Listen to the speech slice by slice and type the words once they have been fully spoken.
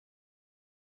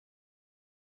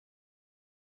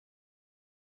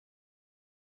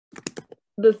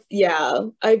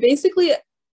I basically,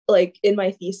 like, in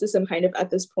my thesis, I'm kind of at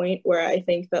this point where I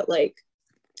think that, like,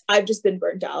 I've just been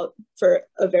burnt out for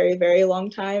a very, very long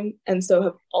time, and so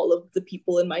have all of the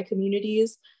people in my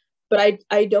communities. But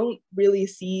I don't really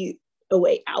see a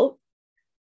way out,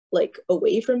 like,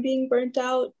 away from being burnt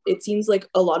out. It seems like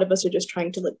a lot of us are just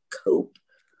trying to, like, cope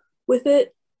with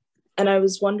it. And I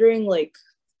was wondering, like,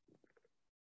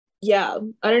 yeah,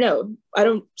 I don't know. I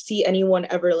don't see anyone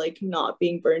ever, like, not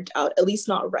being burnt out, at least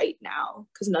not right now,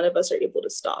 because none of us are able to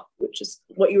stop, which is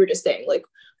what you were just saying. Like,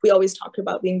 we always talk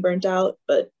about being burnt out,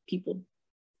 but people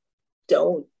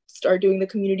don't start doing the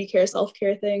community care,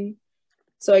 self-care thing.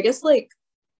 So I guess, like,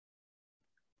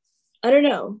 I don't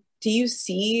know. Do you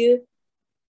see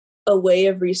a way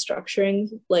of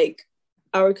restructuring, like,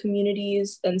 our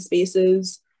communities and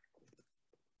spaces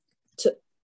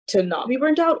to not be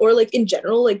burnt out? Or, like, in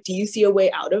general, like, do you see a way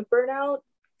out of burnout?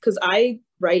 Because I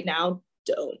right now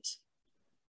don't.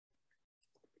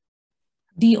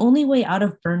 The only way out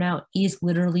of burnout is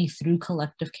literally through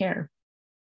collective care.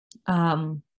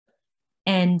 And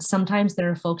sometimes there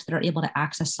are folks that are able to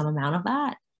access some amount of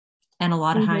that, and a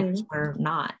lot of times we're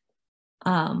not.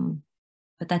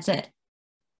 But that's it.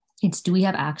 It's, do we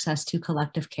have access to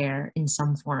collective care in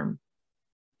some form?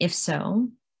 If so,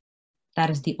 that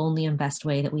is the only and best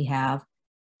way that we have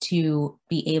to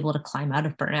be able to climb out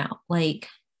of burnout. Like,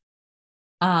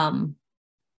 I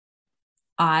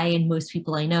and most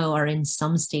people I know are in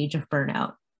some stage of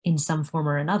burnout in some form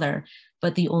or another,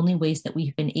 but the only ways that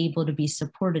we've been able to be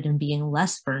supported in being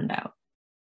less burned out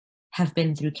have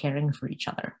been through caring for each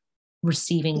other,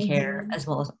 receiving care as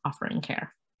well as offering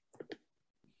care.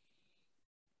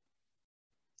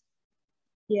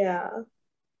 Yeah.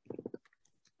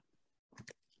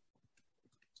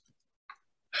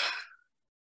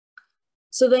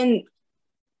 So then,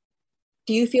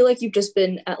 do you feel like you've just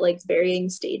been at, like, varying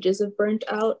stages of burnt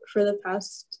out for the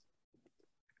past,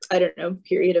 I don't know,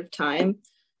 period of time?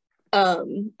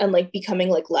 And, like, becoming,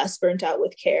 like, less burnt out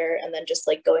with care, and then just,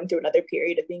 like, going through another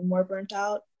period of being more burnt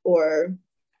out? Or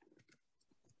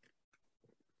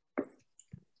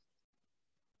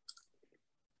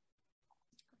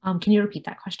can you repeat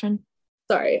that question?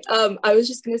 Sorry. I was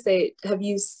just gonna say, have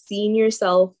you seen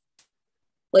yourself,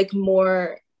 like,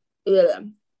 more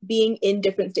being in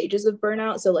different stages of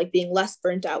burnout? So, like, being less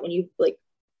burnt out when you've, like,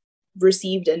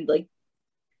 received and, like,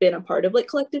 been a part of, like,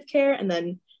 collective care, and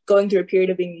then going through a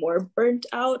period of being more burnt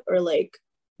out? Or, like,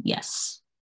 yes,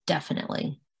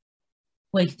 definitely.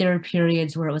 Like, there are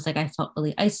periods where it was like I felt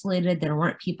really isolated. There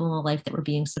weren't people in my life that were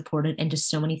being supported, and just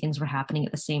so many things were happening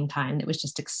at the same time that was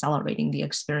just accelerating the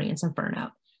experience of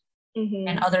burnout.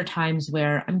 And other times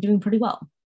where I'm doing pretty well.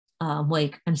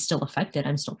 Like, I'm still affected,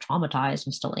 I'm still traumatized,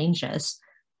 I'm still anxious,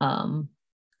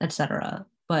 etc.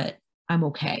 But I'm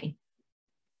okay.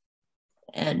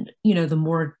 And, the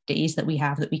more days that we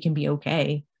have that we can be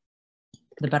okay,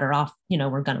 the better off,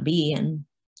 we're going to be, and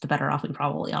the better off we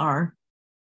probably are.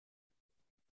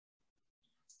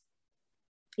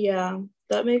 Yeah,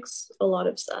 that makes a lot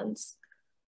of sense.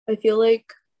 I feel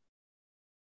like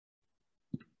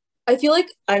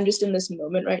I'm just in this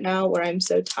moment right now where I'm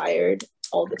so tired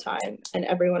all the time, and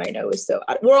everyone I know is so,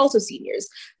 we're also seniors,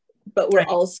 but we're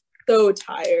all so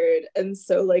tired and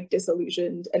so, like,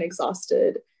 disillusioned and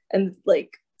exhausted, and,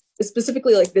 like,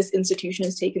 specifically, like, this institution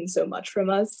has taken so much from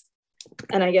us.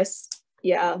 And I guess,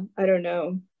 yeah, I don't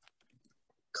know,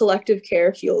 collective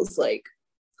care feels like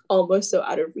almost so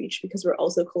out of reach because we're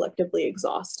also collectively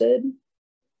exhausted.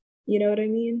 You know what I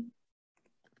mean?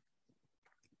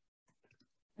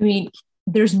 I mean,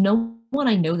 there's no one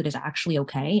I know that is actually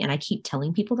okay. And I keep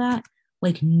telling people that,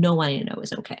 like, no one I know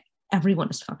is okay. Everyone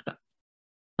is fucked up.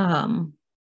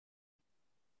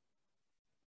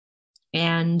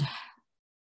 And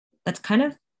that's kind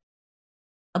of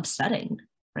upsetting,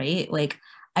 right? Like,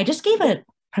 I just gave a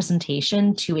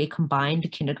presentation to a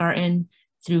combined kindergarten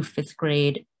through 5th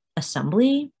grade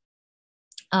assembly.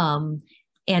 And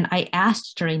I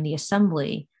asked during the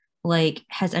assembly, like,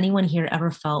 has anyone here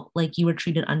ever felt like you were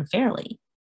treated unfairly,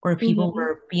 or people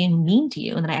were being mean to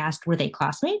you? And then I asked, were they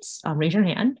classmates? Raise your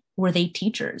hand. Were they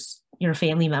teachers, your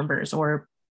family members, or,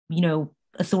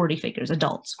 authority figures,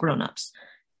 adults, grown-ups?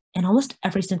 And almost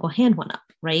every single hand went up,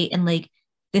 right? And, like,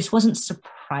 this wasn't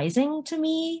surprising to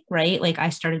me, right? Like, I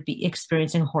started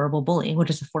experiencing horrible bullying, which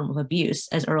is a form of abuse,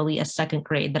 as early as 2nd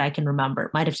grade that I can remember.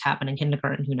 It might have happened in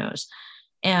kindergarten, who knows?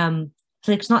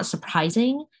 So it's not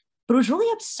surprising, but it was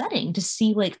really upsetting to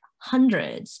see, like,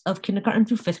 hundreds of kindergarten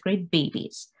through 5th grade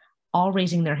babies all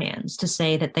raising their hands to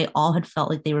say that they all had felt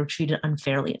like they were treated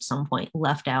unfairly at some point,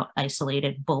 left out,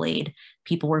 isolated, bullied.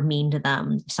 People were mean to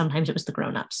them. Sometimes it was the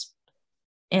grown-ups.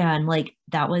 And, like,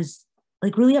 that was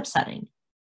like really upsetting.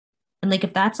 And like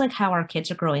if that's like how our kids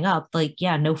are growing up, like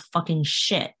yeah, no fucking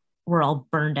shit, we're all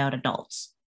burned out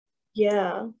adults.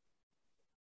 Yeah.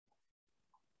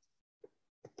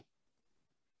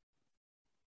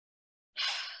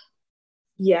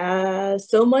 Yeah,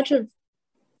 so much of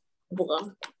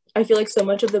I feel like so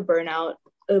much of the burnout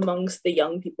amongst the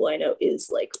young people I know is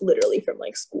like literally from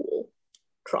like school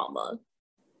trauma.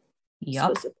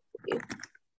 Yep. Specifically.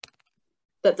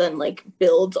 That then like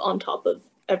builds on top of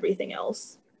everything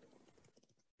else.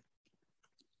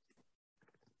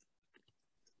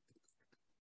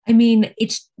 I mean,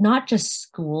 it's not just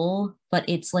school, but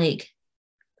it's like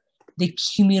the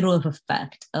cumulative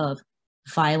effect of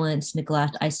violence,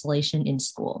 neglect, isolation in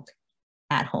school,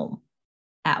 at home,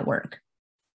 at work,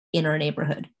 in our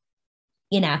neighborhood,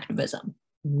 in activism,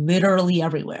 literally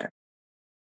everywhere.